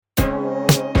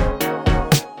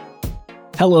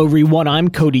Hello everyone, I'm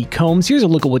Cody Combs. Here's a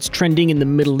look at what's trending in the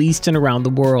Middle East and around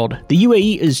the world. The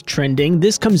UAE is trending.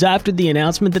 This comes after the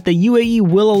announcement that the UAE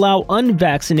will allow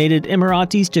unvaccinated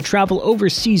Emiratis to travel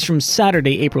overseas from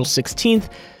Saturday, April 16th.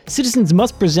 Citizens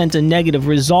must present a negative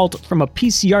result from a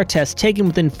PCR test taken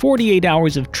within 48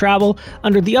 hours of travel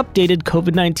under the updated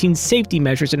COVID-19 safety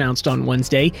measures announced on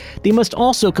Wednesday. They must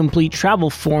also complete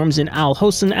travel forms in Al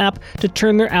Hosn app to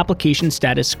turn their application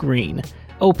status green.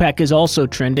 OPEC is also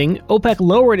trending. OPEC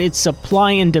lowered its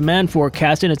supply and demand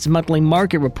forecast in its monthly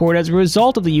market report as a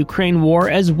result of the Ukraine war,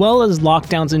 as well as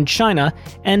lockdowns in China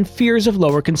and fears of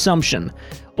lower consumption.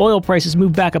 Oil prices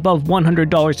moved back above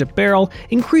 $100 a barrel,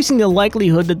 increasing the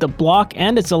likelihood that the bloc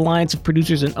and its alliance of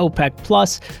producers in OPEC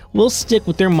Plus will stick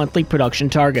with their monthly production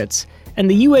targets. And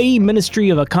the UAE Ministry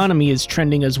of Economy is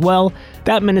trending as well.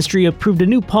 That ministry approved a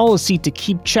new policy to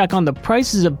keep check on the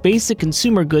prices of basic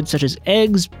consumer goods such as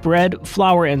eggs, bread,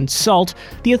 flour, and salt.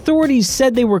 The authorities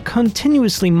said they were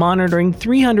continuously monitoring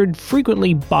 300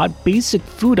 frequently bought basic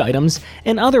food items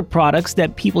and other products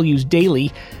that people use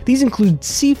daily. These include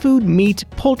seafood, meat,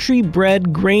 poultry,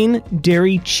 bread, grain,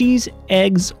 dairy, cheese,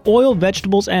 eggs, oil,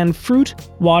 vegetables, and fruit,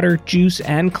 water, juice,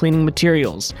 and cleaning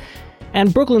materials.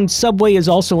 And Brooklyn's subway is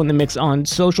also in the mix on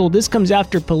social. This comes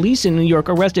after police in New York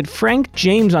arrested Frank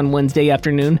James on Wednesday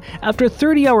afternoon after a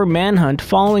 30-hour manhunt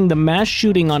following the mass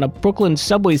shooting on a Brooklyn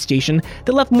subway station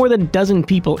that left more than a dozen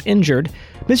people injured.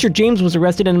 Mr. James was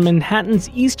arrested in Manhattan's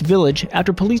East Village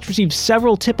after police received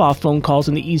several tip-off phone calls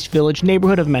in the East Village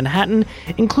neighborhood of Manhattan,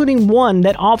 including one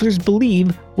that officers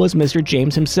believe was Mr.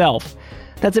 James himself.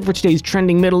 That's it for today's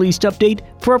Trending Middle East update.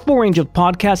 For a full range of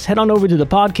podcasts, head on over to the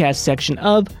podcast section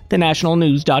of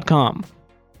thenationalnews.com.